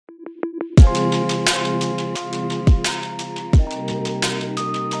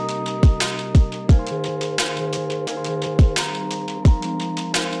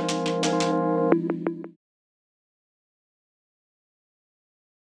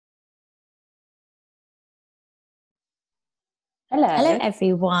Hello, Hello.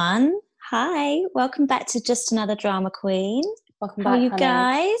 everyone. Hi, welcome back to Just Another Drama Queen. Welcome How are back, you honey.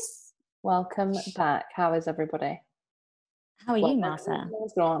 guys? Welcome back. How is everybody? How are Well, you, no Martha?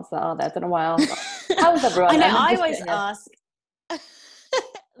 one's going to answer that, are they? I don't know why I asked that. How is everyone? I know, And then I just always sit here. ask.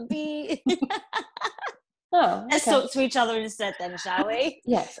 Oh, Let's okay. talk to each other instead then, shall we?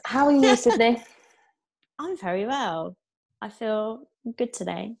 Yes. How are you, Sydney? I'm very well. I feel good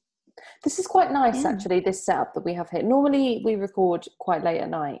today. This is quite nice, Yeah. actually, this setup that we have here. Normally, we record quite late at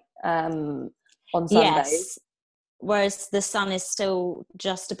night on Sundays. Yes, whereas the sun is still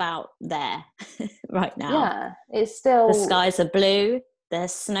just about there right now. Yeah, it's still... The skies are blue.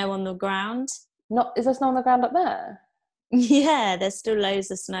 There's snow on the ground. Is there snow on the ground up there? Yeah, there's still loads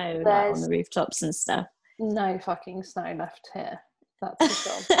of snow like, on the rooftops and stuff. No fucking snow left here. That's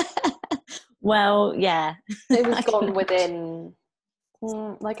for sure. Well, yeah. It was gone within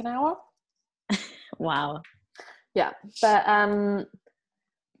like an hour. Wow. Yeah, but yeah,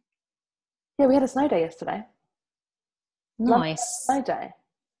 we had a snow day yesterday. Nice. Snow day.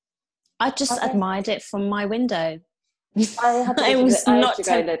 I just admired it from my window. I had to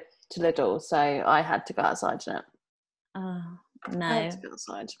go to Lidl, so I had to go outside in it. No, I had to go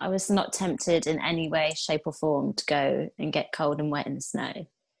outside. I was not tempted in any way, shape, or form to go and get cold and wet in the snow.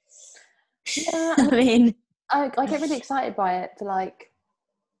 Yeah, I mean, I get really excited by it for like,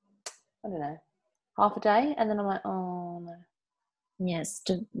 I don't know, half a day, and then I'm like, oh no. Yeah, it's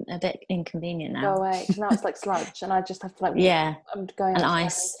a bit inconvenient now. Go away, because now it's like sludge, and I just have to like, yeah, I'm going and outside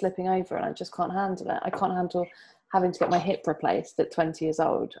ice, and slipping over, and I just can't handle it. I can't handle having to get my hip replaced at 20 years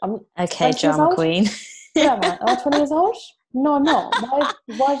old. I'm okay, drama queen. What am I? Am I 20 years old? No, I'm not.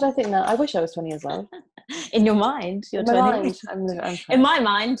 Why did I think that? I wish I was 20 years old. In your mind, you're 20. Mind, I'm 20. In my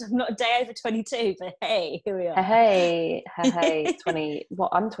mind, I'm not a day over 22, but hey, here we are. Hey, 20. What?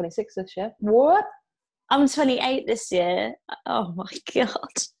 I'm 26 this year. What? I'm 28 this year. Oh my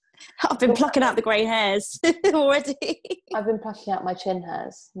God. I've been plucking out the grey hairs already. I've been plucking out my chin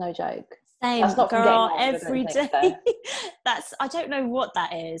hairs. No joke. Same, That's not girl, old, every day. I don't know what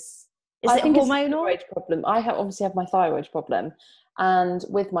that is. Is it hormonal? It's a thyroid problem. I obviously have my thyroid problem. And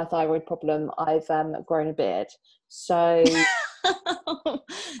with my thyroid problem, I've grown a beard. So,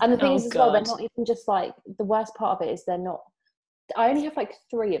 and the thing is as well, they're not even just like, the worst part of it is they're not, I only have like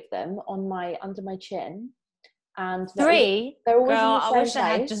 3 of them under my chin. And 3? They're always girl, in the same I wish place. I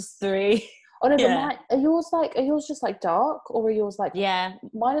had just 3. Oh no, but are yours just like dark, or are yours like... Yeah,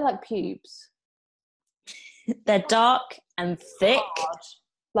 mine are like pubes. They're dark and thick. Hard,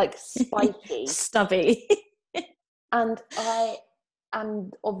 like spiky. Stubby.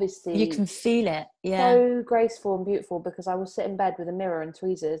 And obviously you can feel it. Yeah. So graceful and beautiful, because I will sit in bed with a mirror and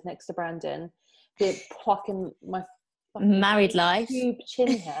tweezers next to Brandon, plucking my married life pube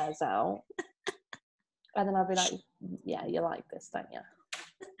chin hairs out. And then I'll be like, yeah, you like this, don't you?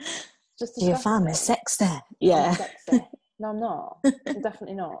 Just you found the sex there. Yeah. Sexy. No, I'm not. I'm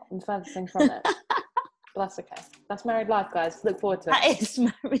definitely not. I'm the furthest thing from it. But that's okay. That's married life, guys. Look forward to it. That is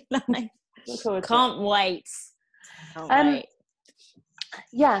married life. Look forward Can't to it. wait. Can't wait.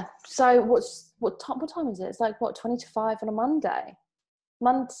 Yeah. So what time is it? It's like 20 to 5 on a Monday.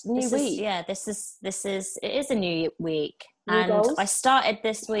 New week. It is a new week. New goals? I started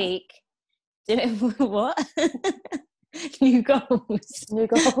this week doing what? New goals. New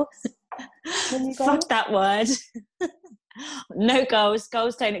goals. Fuck that word. No goals.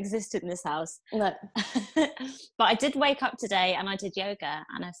 Goals don't exist in this house. No. But I did wake up today and I did yoga,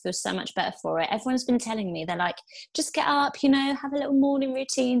 and I feel so much better for it. Everyone's been telling me, they're like, just get up, have a little morning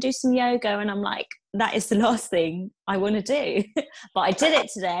routine, do some yoga. And I'm like, that is the last thing I want to do. But I did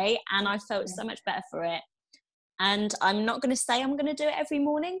it today and I felt so much better for it. And I'm not going to say I'm going to do it every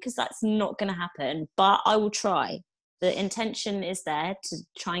morning, because that's not going to happen, but I will try. The intention is there to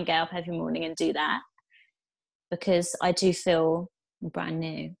try and get up every morning and do that, because I do feel brand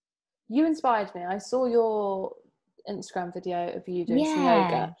new. You inspired me. I saw your Instagram video of you doing some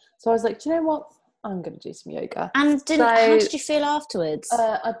yoga. So I was like, do you know what? I'm going to do some yoga. And how did you feel afterwards?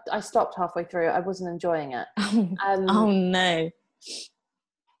 I stopped halfway through. I wasn't enjoying it. Oh no.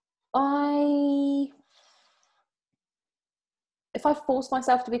 If I force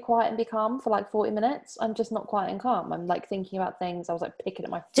myself to be quiet and be calm for like 40 minutes, I'm just not quiet and calm. I'm like thinking about things. I was like picking at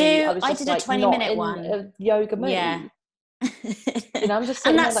my feet. I did a 20-minute one. A yoga mood. Yeah. I'm just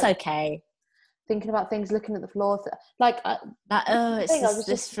sitting and that's there, like, okay. Thinking about things, looking at the floor.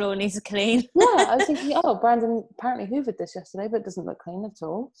 This floor needs a clean. Yeah, I was thinking, Brandon apparently hoovered this yesterday, but it doesn't look clean at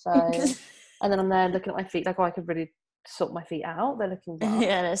all. So, and then I'm there looking at my feet, like, I could really sort my feet out. They're looking rough.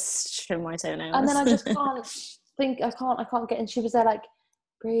 Yeah, let's trim my toenails. And then I just can't think. I can't get. And she was there like,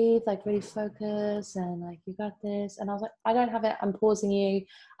 breathe, like really focus, and like you got this. And I was like, I don't have it, I'm pausing you.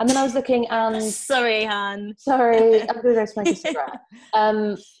 And then I was looking and sorry, Han. Sorry, I'm gonna go smoke a cigarette.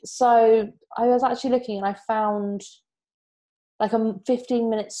 So I was actually looking and I found like a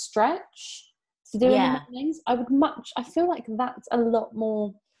 15-minute stretch to do in the mornings. I feel like that's a lot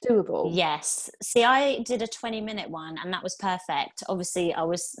more doable. Yes. See, I did a 20-minute one and that was perfect. Obviously, I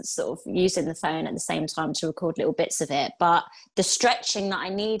was sort of using the phone at the same time to record little bits of it, but the stretching that I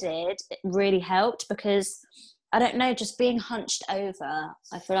needed really helped because I don't know, just being hunched over.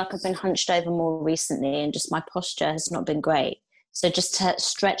 I feel like I've been hunched over more recently and just my posture has not been great. So just to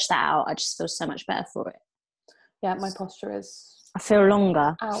stretch that out, I just feel so much better for it. Yeah, my posture is... I feel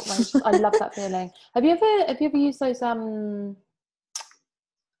longer. Outrageous. I love that feeling. Have you ever used those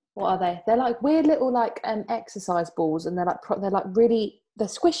what are they? They're like weird little like exercise balls, and they're like really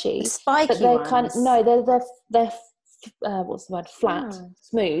squishy. Spiky but they're ones. They're what's the word? Flat,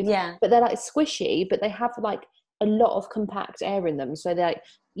 smooth. Yeah. But they're like squishy, but they have like a lot of compact air in them, so like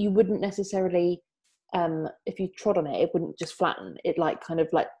you wouldn't necessarily if you trod on it, it wouldn't just flatten. It like kind of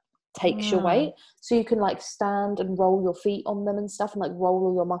like takes your weight, so you can like stand and roll your feet on them and stuff, and like roll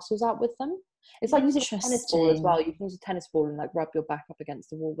all your muscles out with them. It's like using a tennis ball as well. You can use a tennis ball and like rub your back up against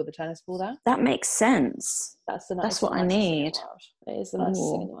the wall with a tennis ball there. That makes sense. That's what I need. It is the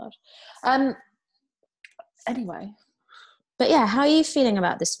nicest thing in the world. Anyway. But yeah, how are you feeling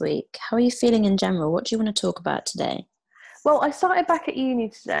about this week? How are you feeling in general? What do you want to talk about today? Well, I started back at uni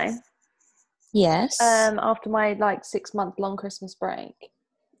today. Yes. After my like 6-month long Christmas break.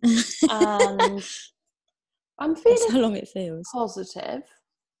 And I'm feeling That's how long it feels. Positive.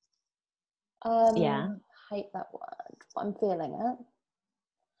 Yeah. Hate that word, but I'm feeling it.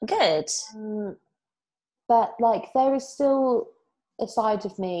 Good. But like there is still a side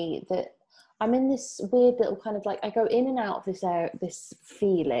of me that I'm in this weird little kind of like I go in and out of this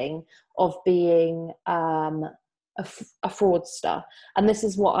feeling of being a fraudster, and this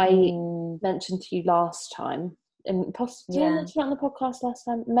is what I mentioned to you last time. And did I mention it on the podcast last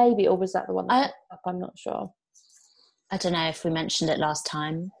time? Maybe, or was that the one that popped up? I'm not sure. I don't know if we mentioned it last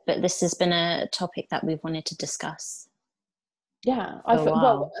time, but this has been a topic that we've wanted to discuss. Yeah,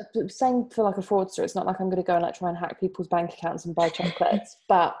 saying for like a fraudster, it's not like I'm going to go and like try and hack people's bank accounts and buy chocolates,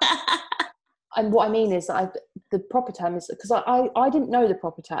 but and what I mean is that the proper term is because I didn't know the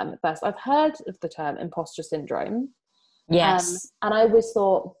proper term at first. I've heard of the term imposter syndrome. Yes, and I always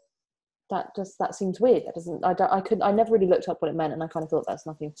thought that seems weird. That doesn't. I never really looked up what it meant, and I kind of thought that's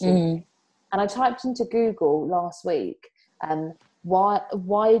nothing to do. And I typed into Google last week, why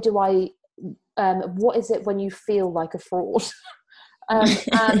do I, what is it when you feel like a fraud?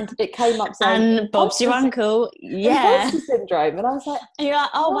 And it came up saying, and Bob's your uncle, imposter syndrome. And I was like, and you're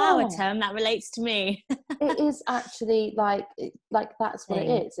like, oh wow, a term that relates to me. It is actually like that's what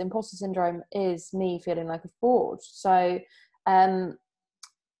it is. Imposter syndrome is me feeling like a fraud. So, yeah,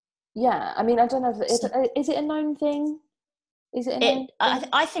 I mean, I don't know if is it a known thing? Is it a known thing?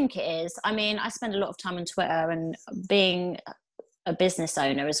 I think it is. I mean, I spend a lot of time on Twitter, and being a business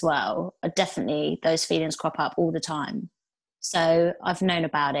owner as well, definitely those feelings crop up all the time. So I've known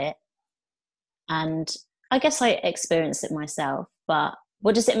about it, and I guess I experience it myself. But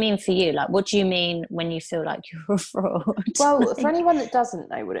what does it mean for you? Like, what do you mean when you feel like you're a fraud? Well, for anyone that doesn't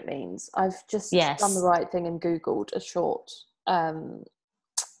know what it means, I've just done the right thing and Googled a short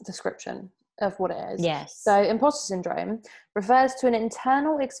description of what it is. Yes. So imposter syndrome refers to an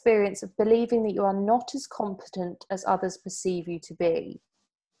internal experience of believing that you are not as competent as others perceive you to be.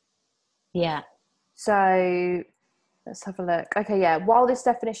 Yeah. So let's have a look. Okay, yeah. While this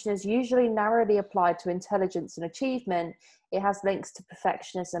definition is usually narrowly applied to intelligence and achievement, it has links to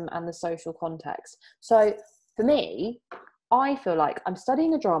perfectionism and the social context. So for me, I feel like I'm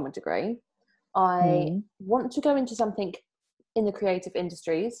studying a drama degree. I want to go into something in the creative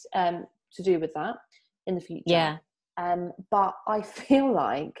industries to do with that in the future. Yeah. But I feel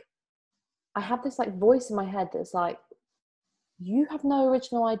like I have this like voice in my head that's like, you have no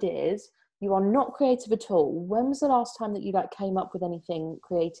original ideas. You are not creative at all. When was the last time that you like came up with anything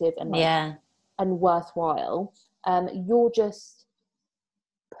creative and like and worthwhile? You're just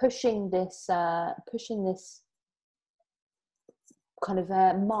pushing this kind of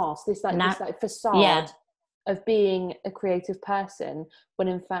mask, this facade of being a creative person, when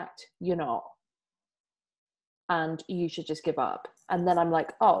in fact you're not, and you should just give up. And then I'm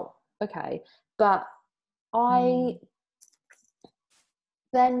like, oh, okay. But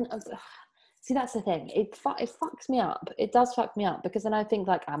then see, that's the thing. It fucks me up. It does fuck me up, because then I think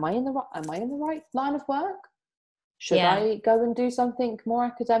like, am I in the right line of work? Should I go and do something more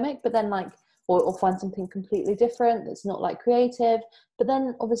academic? But then like or find something completely different that's not like creative. But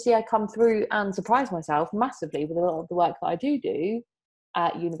then obviously I come through and surprise myself massively with a lot of the work that I do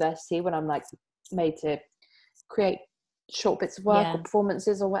at university, when I'm like made to create short bits of work or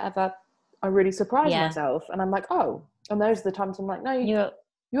performances or whatever. I really surprise myself, and I'm like, oh, and those are the times I'm like, no, you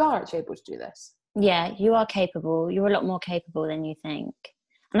are actually able to do this. Yeah, you are capable. You're a lot more capable than you think.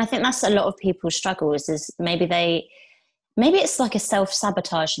 And I think that's a lot of people's struggles, is maybe it's like a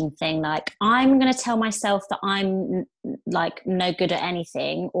self-sabotaging thing. Like, I'm going to tell myself that I'm like no good at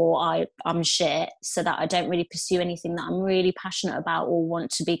anything, or I'm shit, so that I don't really pursue anything that I'm really passionate about or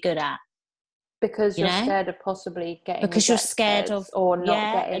want to be good at. Because you're scared of possibly getting because you're scared of or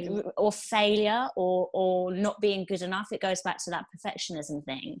not getting, or failure, or not being good enough. It goes back to that perfectionism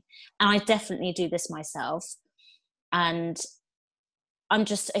thing. And I definitely do this myself. And I'm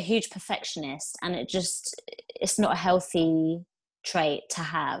just a huge perfectionist, and it's not a healthy trait to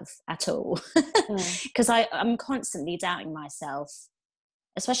have at all. Because I'm constantly doubting myself,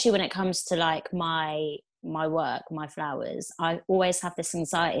 especially when it comes to like my work, my flowers. I always have this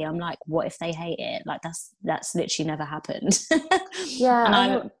anxiety. I'm like, what if they hate it? Like, that's literally never happened.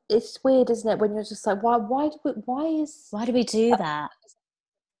 And it's weird, isn't it, when you're just like, why do we do that?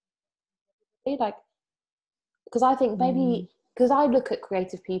 Like, because I think maybe because I look at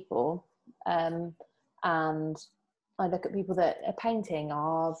creative people, and I look at people that are painting,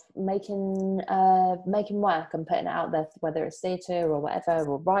 or making work and putting it out there, whether it's theatre or whatever,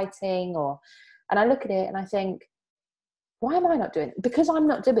 or writing, and I look at it and I think, why am I not doing it? Because I'm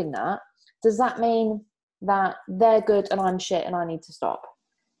not doing that, does that mean that they're good and I'm shit and I need to stop?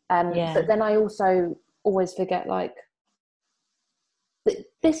 But then I also always forget, like,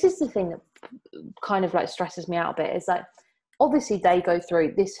 this is the thing that kind of like stresses me out a bit, is like, obviously they go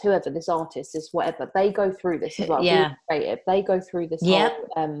through this, whoever this artist is, whatever, they go through this as well. Creative, they go through this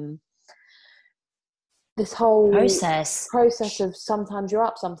whole process of sometimes you're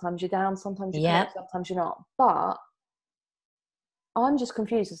up, sometimes you're down, sometimes you're correct, sometimes you're not. But I'm just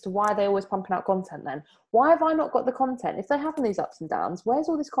confused as to why they're always pumping out content then. Why have I not got the content? If they're having these ups and downs, where's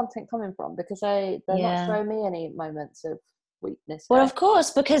all this content coming from? Because they're not showing me any moments of weakness. Well, of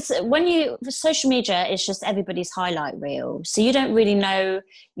course, because social media is just everybody's highlight reel. So you don't really know,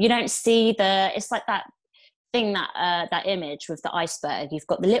 you don't see it's like that thing, that image with the iceberg. You've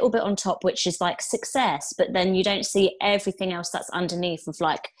got the little bit on top, which is like success, but then you don't see everything else that's underneath, of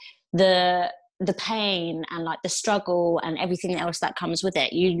like the pain and like the struggle and everything else that comes with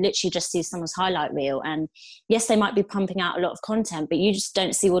it. You literally just see someone's highlight reel, and yes, they might be pumping out a lot of content, but you just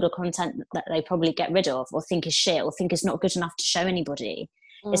don't see all the content that they probably get rid of, or think is shit, or think is not good enough to show anybody.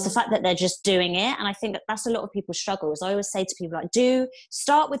 It's the fact that they're just doing it. And I think that's a lot of people's struggles. I always say to people, like,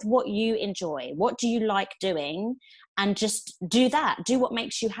 start with what you enjoy. What do you like doing? And just do that. Do what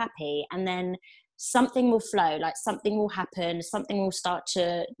makes you happy. And then something will flow, like something will happen, something will start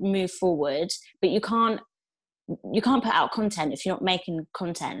to move forward. But you can't put out content if you're not making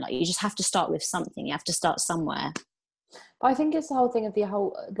content. Like, you just have to start with something. You have to start somewhere. But I think it's the whole thing of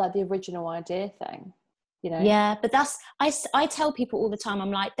the original idea thing. You know? Yeah, but I tell people all the time,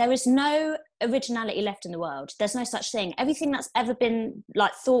 I'm like, there is no originality left in the world. There's no such thing. Everything that's ever been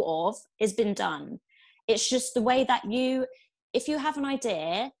like thought of has been done. It's just the way that if you have an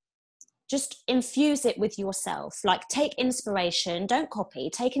idea, just infuse it with yourself. Like, take inspiration, don't copy,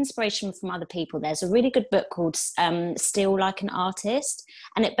 take inspiration from other people. There's a really good book called Still Like an Artist.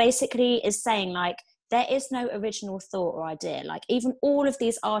 And it basically is saying, like, there is no original thought or idea. Like, even all of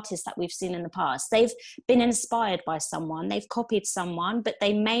these artists that we've seen in the past, they've been inspired by someone, they've copied someone, but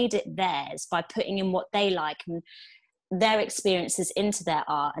they made it theirs by putting in what they like and their experiences into their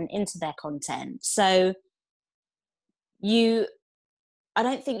art and into their content. So I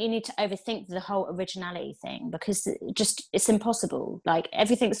don't think you need to overthink the whole originality thing, because it's impossible. Like,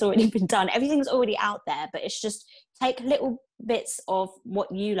 everything's already been done, everything's already out there, but it's just take little bits of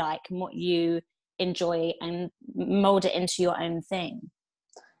what you like and what you enjoy and mold it into your own thing.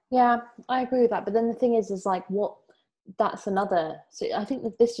 Yeah, I agree with that. But then the thing is like, that's another. So I think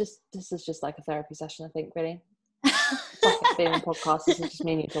that this is just like a therapy session, I think, really. Fuck it, being a podcast, this is just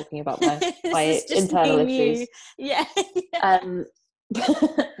me and you talking about my internal issues. Yeah.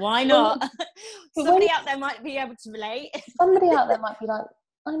 Why not? Somebody out there might be able to relate. Somebody out there might be like,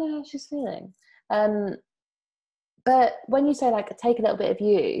 I know how she's feeling. But when you say, like, take a little bit of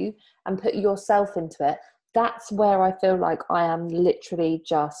you and put yourself into it, that's where I feel like I am literally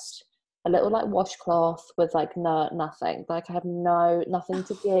just a little like washcloth with like nothing. Like, I have nothing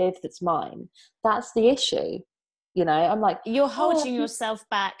to give that's mine. That's the issue. You know, I'm like, you're holding yourself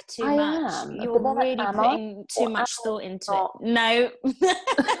back too much. You're really putting too much thought into it. No.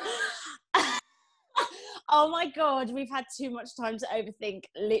 Oh my God, we've had too much time to overthink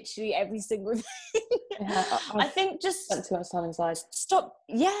literally every single thing. Yeah, I think just spent too much time inside. Stop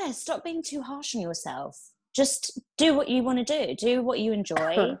being too harsh on yourself. Just do what you want to do what you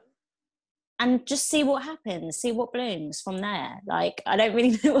enjoy. And just see what happens, see what blooms from there. Like, I don't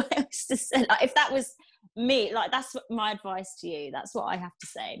really know what else to say. Like, if that was me, like, that's my advice to you. That's what I have to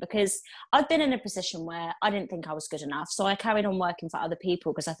say, because I've been in a position where I didn't think I was good enough. So I carried on working for other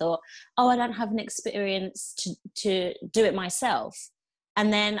people because I thought, oh, I don't have an experience to do it myself.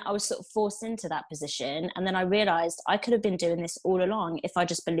 And then I was sort of forced into that position. And then I realized I could have been doing this all along if I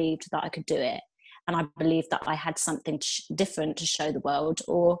just believed that I could do it. And I believed that I had something different to show the world,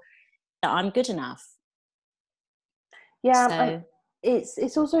 or that I'm good enough. Yeah, so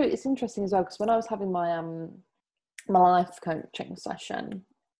it's also interesting as well, because when I was having my my life coaching session,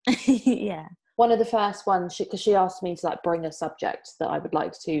 yeah, one of the first ones, because she asked me to like bring a subject that I would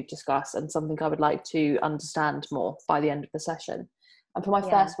like to discuss and something I would like to understand more by the end of the session. And for my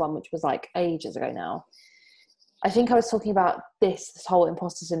first one, which was like ages ago now, I think I was talking about this whole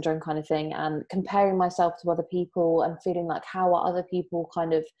imposter syndrome kind of thing, and comparing myself to other people and feeling like, how are other people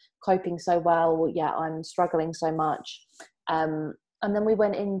kind of coping so well? Yeah, I'm struggling so much. And then we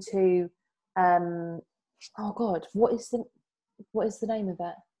went into, oh God, what is the name of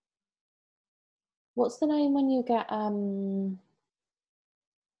it? What's the name when you get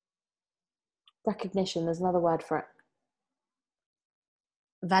recognition? There's another word for it.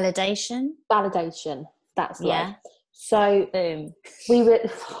 Validation. That's the yeah. word. So boom. We were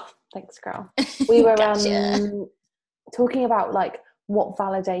thanks, girl. We were gotcha. Talking about like what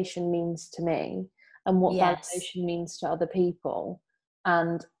validation means to me and what validation means to other people,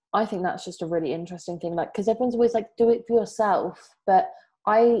 and I think that's just a really interesting thing. Like, because everyone's always like, do it for yourself, but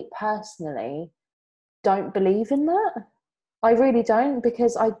I personally don't believe in that. I really don't,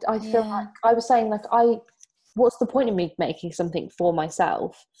 because I feel like I was saying, like, what's the point of me making something for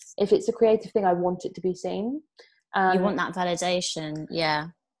myself if it's a creative thing? I want it to be seen. You want that validation. Yeah.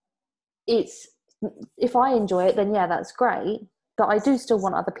 It's, if I enjoy it, then yeah, that's great. But I do still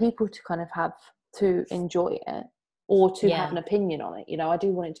want other people to kind of have to enjoy it, or to have an opinion on it. You know, I do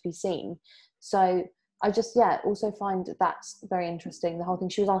want it to be seen. So I just, also find that's very interesting. The whole thing,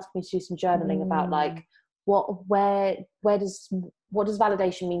 she was asking me to do some journaling about like, what does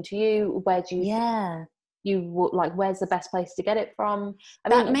validation mean to you? Where do you think you like, where's the best place to get it from?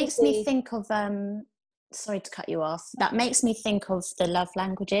 That makes me think of sorry to cut you off. That makes me think of the love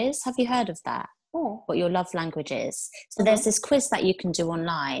languages. Have you heard of that? What your love language is? So there's this quiz that you can do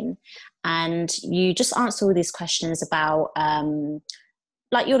online, and you just answer all these questions about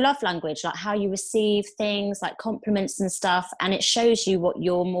like your love language, like how you receive things, like compliments and stuff, and it shows you what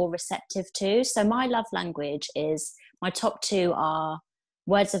you're more receptive to. So my love language is, my top two are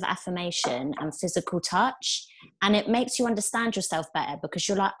words of affirmation and physical touch. And it makes you understand yourself better, because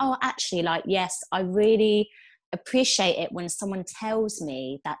you're like, oh, actually, like, yes, I really appreciate it when someone tells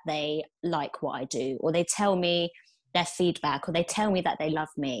me that they like what I do, or they tell me their feedback, or they tell me that they love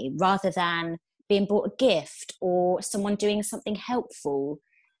me, rather than being bought a gift or someone doing something helpful.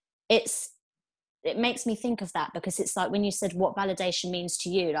 It makes me think of that, because it's like when you said what validation means to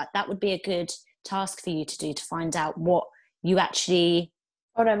you, like that would be a good task for you to do, to find out what you actually.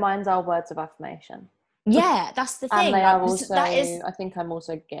 Oh no, mine's our words of affirmation. Yeah, that's the thing. And they are also, I think I'm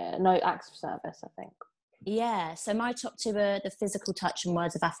also acts of service, I think. Yeah, so my top two are the physical touch and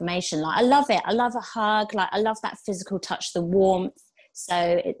words of affirmation. Like, I love it. I love a hug. Like, I love that physical touch, the warmth.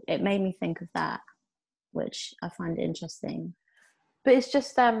 So it made me think of that, which I find interesting. But it's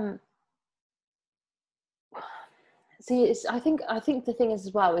just see, I think the thing is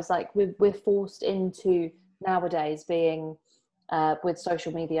as well is like we're forced into nowadays being with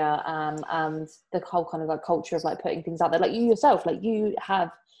social media and the whole kind of like culture of like putting things out there. Like you yourself, like you have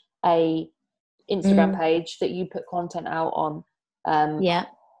a Instagram page that you put content out on. And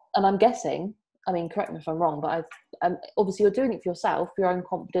I'm guessing, I mean, correct me if I'm wrong, but obviously you're doing it for yourself, for your own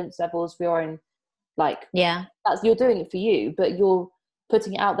confidence levels, for your own, like, you're doing it for you, but you're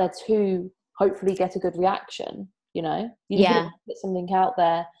putting it out there to hopefully get a good reaction, you know? You put something out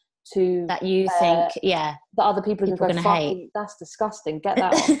there to that you think that other people are going to hate. That's disgusting, get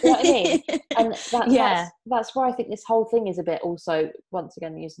that off. You know what I mean? And that's where I think this whole thing is a bit, also once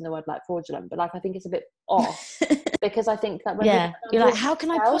again using the word like fraudulent, but like I think it's a bit off. Because I think that when you're like, how can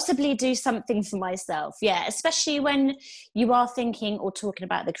I possibly do something for myself? Yeah, especially when you are thinking or talking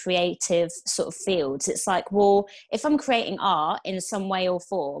about the creative sort of fields. It's like, well, if I'm creating art in some way or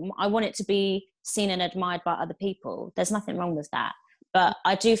form, I want it to be seen and admired by other people. There's nothing wrong with that. But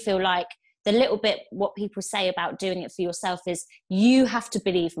I do feel like the little bit what people say about doing it for yourself is you have to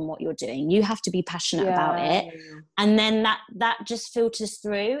believe in what you're doing. You have to be passionate about it. And then that just filters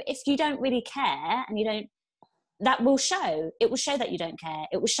through. If you don't really care and you don't, that will show. It will show that you don't care.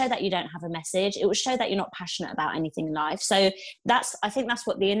 It will show that you don't have a message. It will show that you're not passionate about anything in life. So I think that's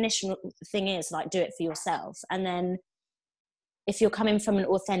what the initial thing is, like, do it for yourself. And then if you're coming from an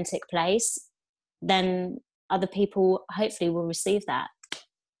authentic place, then other people hopefully will receive that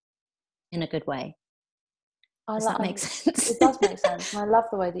in a good way. Does that make sense? It does make sense. And I love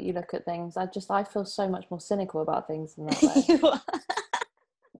the way that you look at things. I feel so much more cynical about things in that way.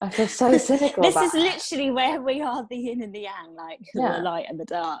 I feel so cynical. This is literally where we are, the yin and the yang, like the light and the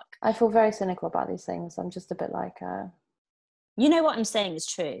dark. I feel very cynical about these things. I'm just a bit like... You know what I'm saying is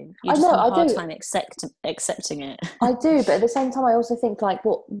true. You just have a hard time accepting it. I do, but at the same time, I also think, like,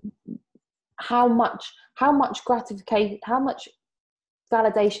 how much gratification, how much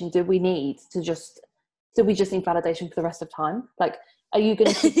validation do we need do we just need validation for the rest of time? Like, are you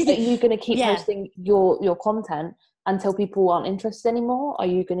going to keep posting your content until people aren't interested anymore? Are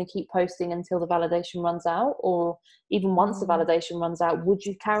you going to keep posting until the validation runs out? Or even once the validation runs out, would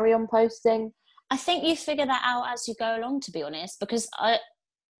you carry on posting? I think you figure that out as you go along, to be honest, because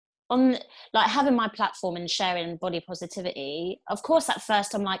on like having my platform and sharing body positivity, of course at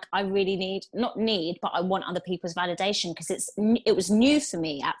first I'm like, I really but I want other people's validation, because it was new for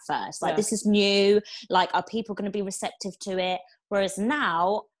me at first. Like, this is new, like, are people going to be receptive to it? Whereas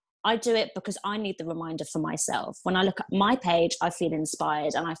now I do it because I need the reminder for myself. When I look at my page, I feel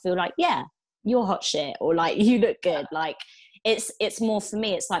inspired and I feel like, yeah, you're hot shit, or like, you look good. Like, it's more for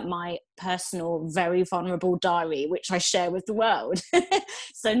me, it's like my personal, very vulnerable diary, which I share with the world.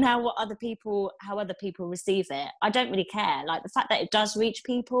 So now how other people receive it, I don't really care. Like, the fact that it does reach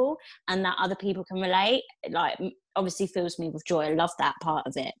people and that other people can relate, like, obviously fills me with joy. I love that part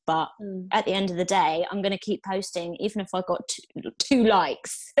of it. But at the end of the day, I'm going to keep posting. Even if I got two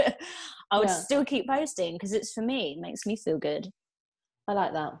likes, I would still keep posting, because it's for me. It makes me feel good. I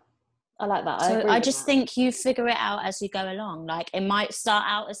like that. So I just think you figure it out as you go along. Like, it might start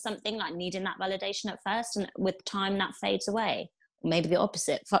out as something like needing that validation at first, and with time that fades away. Or maybe the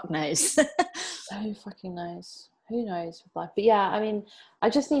opposite. Fuck knows. Who fucking knows? Who knows with life? But yeah, I mean, I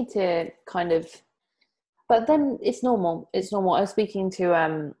just need to kind of... But then it's normal. It's normal. I was speaking to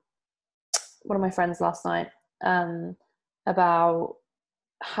one of my friends last night about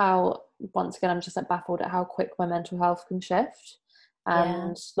how, once again, I'm just like baffled at how quick my mental health can shift.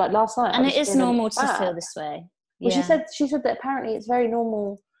 And like last night, and it is normal to feel this way. Well, she said that apparently it's very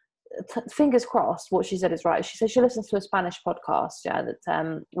normal. Fingers crossed, what she said is right. She said she listens to a Spanish podcast,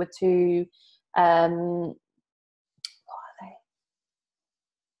 that with two what are they,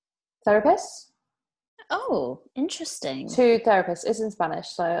 therapists. Oh, interesting. Two therapists. It's in Spanish,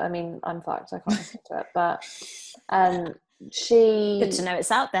 so I mean, I'm fucked. I can't listen to it, but good to know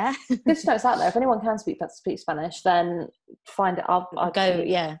it's out there. Good to know it's out there. If anyone can speak Spanish, then find it. I'll go.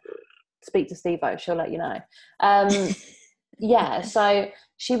 Yeah, speak to Steve-O. She'll let you know. Yeah. So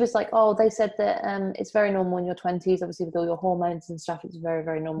she was like, "Oh, they said that it's very normal in your 20s. Obviously, with all your hormones and stuff, it's very,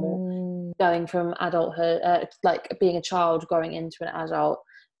 very normal going from adulthood, like being a child, growing into an adult.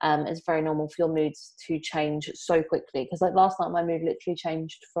 It's very normal for your moods to change so quickly. Because like last night, my mood literally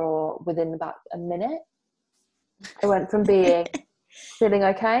changed within about a minute. I went from being feeling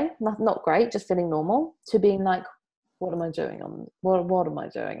okay, not great, just feeling normal, to being like, what am I doing what am I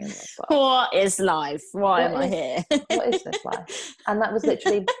doing in this life? What is life? Why am I here? What is this life? And that was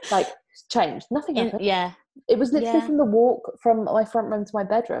literally like changed. Nothing happened. Yeah. It was literally from the walk from my front room to my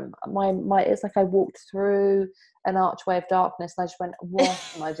bedroom. My it's like I walked through an archway of darkness and I just went, what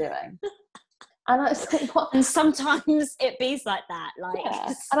am I doing? And I was like, what? And sometimes it be's like that. Like,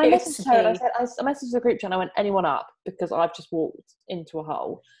 and I messaged her and I said, I messaged the group chat and I went, anyone up? Because I've just walked into a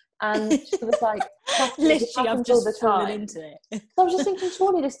hole. And she was like, literally, I've just fallen into it. So I was just thinking,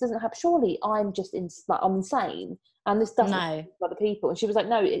 surely this doesn't happen. Surely I'm just I'm insane. And this doesn't happen to other people. And she was like,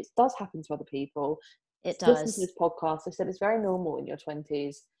 no, it does happen to other people. It does. Listen to this podcast. I said, it's very normal in your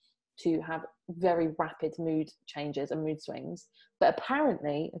 20s to have very rapid mood changes and mood swings. But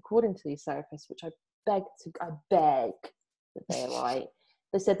apparently, according to these therapists, which I beg that they're right,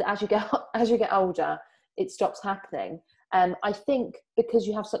 they said that as you get older, it stops happening. I think because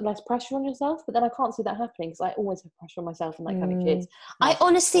you have less pressure on yourself, but then I can't see that happening because I always have pressure on myself and like having kids. I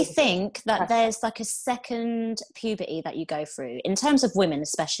honestly think that there's like a second puberty that you go through, in terms of women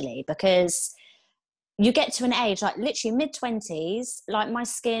especially, because you get to an age, like literally mid-20s, like my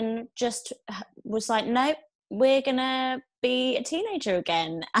skin just was like, nope, we're going to be a teenager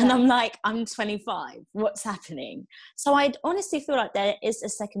again. And I'm like, I'm 25. What's happening? So I honestly feel like there is a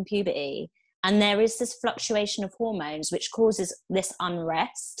second puberty, and there is this fluctuation of hormones which causes this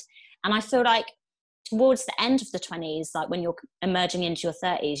unrest. And I feel like towards the end of the 20s, like when you're emerging into your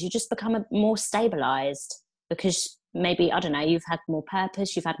 30s, you just become more stabilized, because maybe, I don't know, you've had more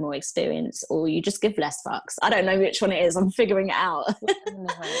purpose, you've had more experience, or you just give less fucks. I don't know which one it is. I'm figuring it out.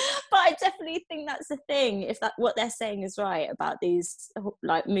 But I definitely think that's the thing, if that what they're saying is right about these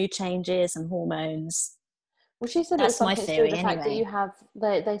like mood changes and hormones. Well, she said that's my theory the anyway. fact that you have,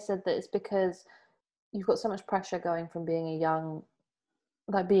 they said that it's because you've got so much pressure going from being a young,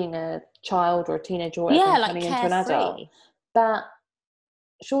 like being a child or a teenager or whatever, like turning into an adult, that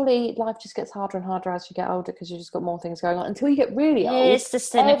surely life just gets harder and harder as you get older, because you've just got more things going on until you get really old. It's the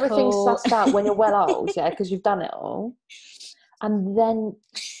cynical. Everything's sussed out when you're well old, because you've done it all, and then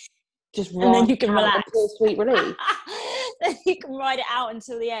just and then you can relax until sweet relief. Then you can ride it out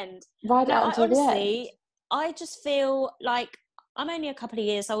until the end. Ride it out until the end. I just feel like I'm only a couple of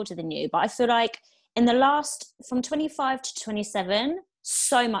years older than you, but I feel like in the last, from 25 to 27,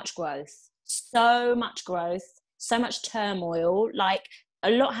 so much growth, so much turmoil. Like,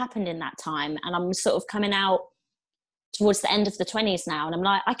 a lot happened in that time, and I'm sort of coming out towards the end of the 20s now, and I'm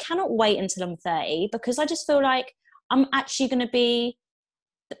like, I cannot wait until I'm 30, because I just feel like I'm actually going to be,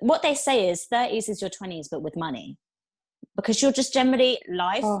 what they say is 30s is your 20s but with money, because you're just generally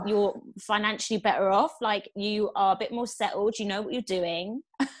you're financially better off, like you are a bit more settled, you know what you're doing.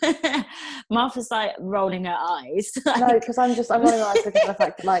 Martha's like rolling her eyes. No, because I'm rolling my eyes because of the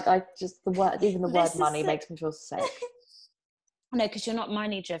fact that, like, even the word money makes me feel sick. No, because you're not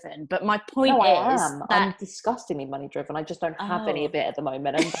money driven. But my point I'm disgustingly money driven. I just don't have any of it at the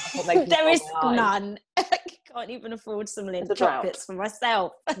moment, and that's what makes me there is none. I can't even afford some little chocolates for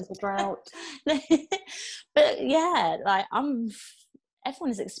myself. There's a drought. But yeah, like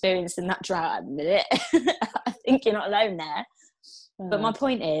everyone is experiencing that drought at the minute. I think you're not alone there. But my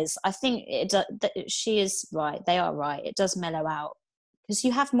point is, I think she is right. They are right. It does mellow out because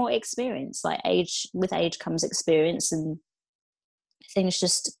you have more experience. Like, with age comes experience, and things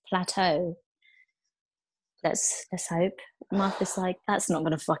just plateau. Let's hope. Martha's like, that's not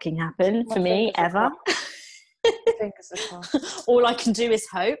going to fucking happen for me ever. All I can do is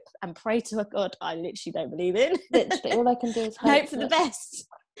hope and pray to a God I literally don't believe in. Literally, all I can do is hope for the best.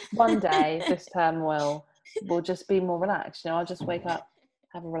 One day, this term will just be more relaxed. I'll just wake up,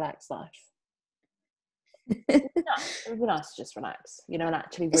 have a relaxed life. It would be nice to just relax, and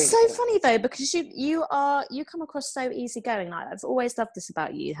actually really it's so funny though, because you come across so easygoing. Like, I've always loved this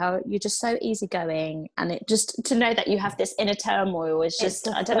about you, how you're just so easygoing, and it just, to know that you have this inner turmoil is just,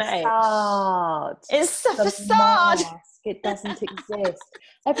 I don't know, it's a facade. It doesn't exist.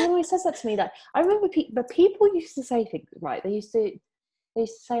 Everyone always says that to me. Like, I remember people used to say things, right? They used to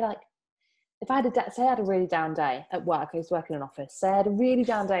say, like, if I had I had a really down day at work, I used to work in an office, say I had a really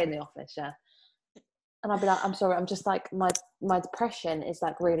down day in the office, and I'd be like, I'm sorry, I'm just like, my depression is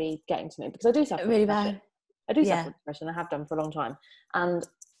like really getting to me, because I do suffer really bad. I do suffer depression. I have done for a long time. And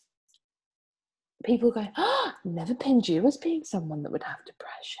people go, never pinned you as being someone that would have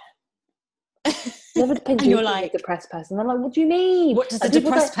depression. Never pinned you as a depressed person. I'm like, what do you mean? What does a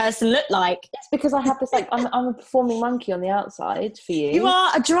depressed person look like? It's because I have this, like, I'm a performing monkey on the outside for you. You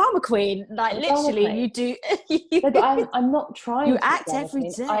are a drama queen. Like, literally, queen. You do. No, but I'm not trying to act every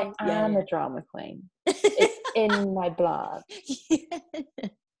day. I am a drama queen. It's in my blood.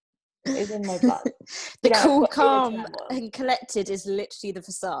 It's in my blood. The cool, calm and collected is literally the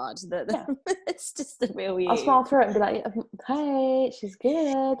facade. It's just the real you. I'll smile through it and be like, hey, she's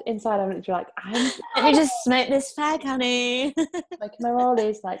good. Inside I'm literally like, let me just smoke this fag, honey. Making my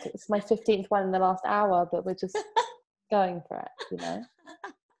rollies, like, it's my 15th one in the last hour, but we're just going for it,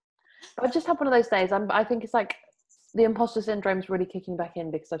 I've just had one of those days. I think it's like the imposter syndrome's really kicking back in,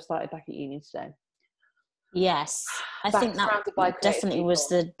 because I've started back at uni today. Yes, I think that definitely was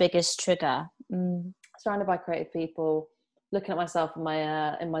the biggest trigger. Surrounded by creative people, looking at myself in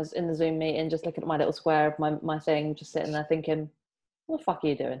in the Zoom meeting, just looking at my little square of my thing, just sitting there thinking, what the fuck are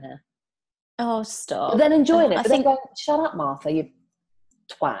you doing here? Oh, stop. But then enjoying it. Then going, shut up, Martha, you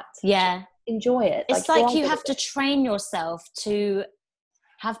twat. Yeah. Enjoy it. It's like you have to train yourself to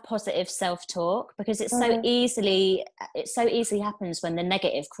have positive self-talk, because it so easily happens when the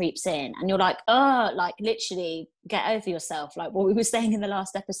negative creeps in, and you're like, like, literally get over yourself, like what we were saying in the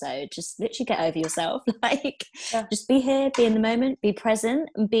last episode. Just literally get over yourself. Like, just be here, be in the moment, be present,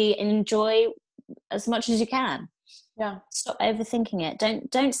 and enjoy as much as you can. Stop overthinking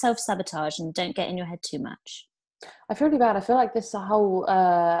it. Don't self-sabotage, and don't get in your head too much. I feel really bad. I feel like this whole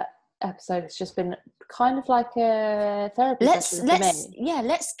episode has just been kind of like a therapy session for me.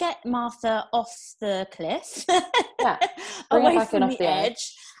 Let's get Martha off the cliff. Yeah, bring her away back from in the off the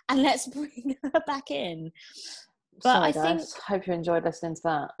edge, and let's bring her back in. But Sorry, I guys. Hope you enjoyed listening to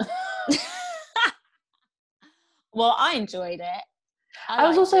that. Well, I enjoyed it. I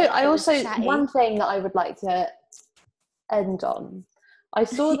also one thing that I would like to end on. I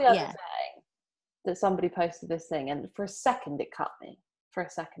saw the other day that somebody posted this thing, and for a second it cut me.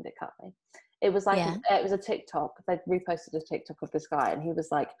 It was like it was a TikTok. They reposted a TikTok of this guy, and he was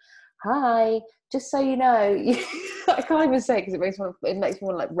like, "Hi, just so you know," I can't even say it because it makes me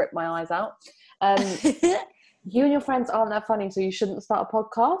want to like rip my eyes out. You and your friends aren't that funny, so you shouldn't start a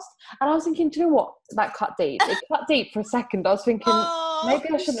podcast. And I was thinking, do you know what? That cut deep. It cut deep for a second. I was thinking, maybe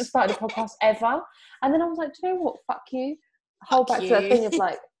I shouldn't have started a podcast ever. And then I was like, do you know what? Fuck you. Hold back to that thing of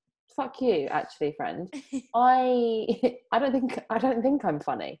like, fuck you, actually, friend. I don't think I'm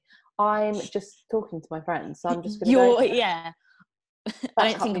funny. I'm just talking to my friends, so I'm just going to go. Yeah.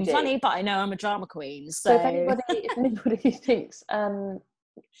 I don't think I'm funny, but I know I'm a drama queen. So if anybody thinks,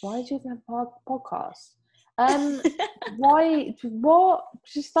 why do you even have a podcast? Why? What?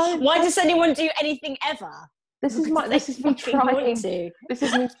 Just don't. Why does anyone do anything ever? This is me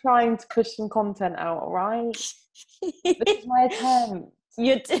trying to push some content out. All right. This is my attempt.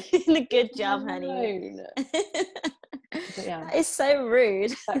 You're doing a good job, honey. Yeah. That is so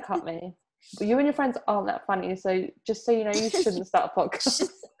rude. That cut me. But you and your friends aren't that funny, so just so you know, you shouldn't start a podcast.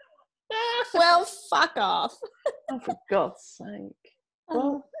 Well, fuck off. Oh, for God's sake.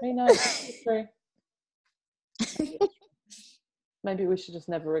 Well, who knows? True. Maybe we should just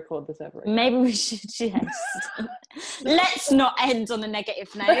never record this ever again. Maybe we should, yes. Let's not end on a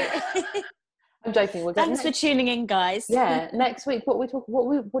negative note. I'm joking. Thanks for tuning in, guys. Yeah, next week, what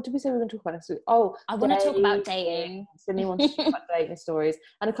did we say we were going to talk about next week? Oh, I want to talk about dating. Sydney wants to talk about dating stories.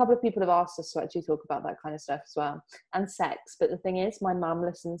 And a couple of people have asked us to actually talk about that kind of stuff as well. And sex. But the thing is, my mum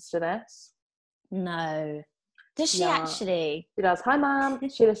listens to this. No. Does she actually? She does. Hi, Mum.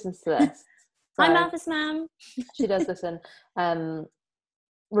 She listens to this. So hi, Martha's mum. She does listen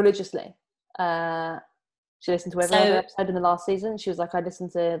religiously. She listened to every other episode in the last season. She was like, I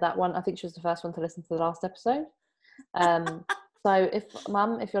listened to that one. I think she was the first one to listen to the last episode. So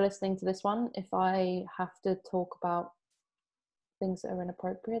if you're listening to this one, if I have to talk about things that are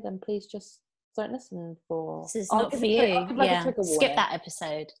inappropriate, then please just don't listen for... This is not for you. Skip that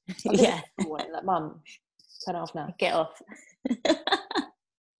episode. Yeah. Like, Mum, turn it off now. Get off. So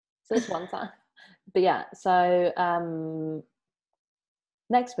this one time. But yeah, so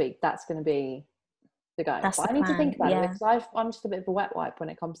next week, that's going to be the go. But I need to think about it because I'm just a bit of a wet wipe when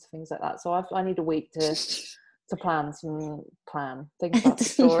it comes to things like that. So I need a week to think about the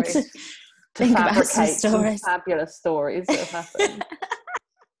stories, to fabricate some fabulous stories that have happened.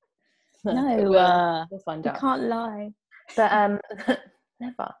 No, we'll find out. You can't lie. But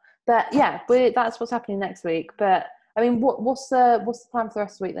never. But yeah, that's what's happening next week. But I mean, what's the plan for the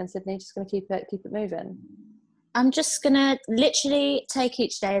rest of the week then, Sydney? Just going to keep it moving. I'm just going to literally take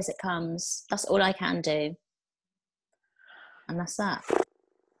each day as it comes. That's all I can do. And that's that.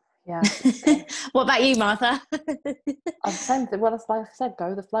 Yeah. What about you, Martha? I'm saying, well, that's like I said, go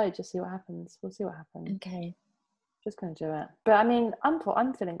with the flow, just see what happens. We'll see what happens. Okay. Just going to do it. But I mean, I'm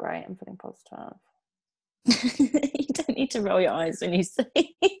feeling great. I'm feeling positive. You don't need to roll your eyes when you say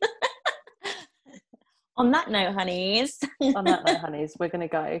On that note, honeys, we're going to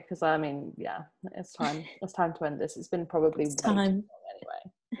go because I mean, yeah, it's time. It's time to end this. It's been probably way too long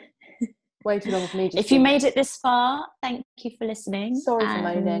anyway. Way too long for me. If you made it this far, thank you for listening. Sorry for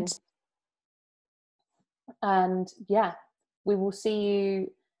moaning. And yeah, we will see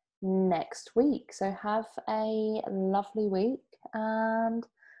you next week. So have a lovely week, and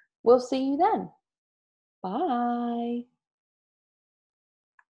we'll see you then. Bye.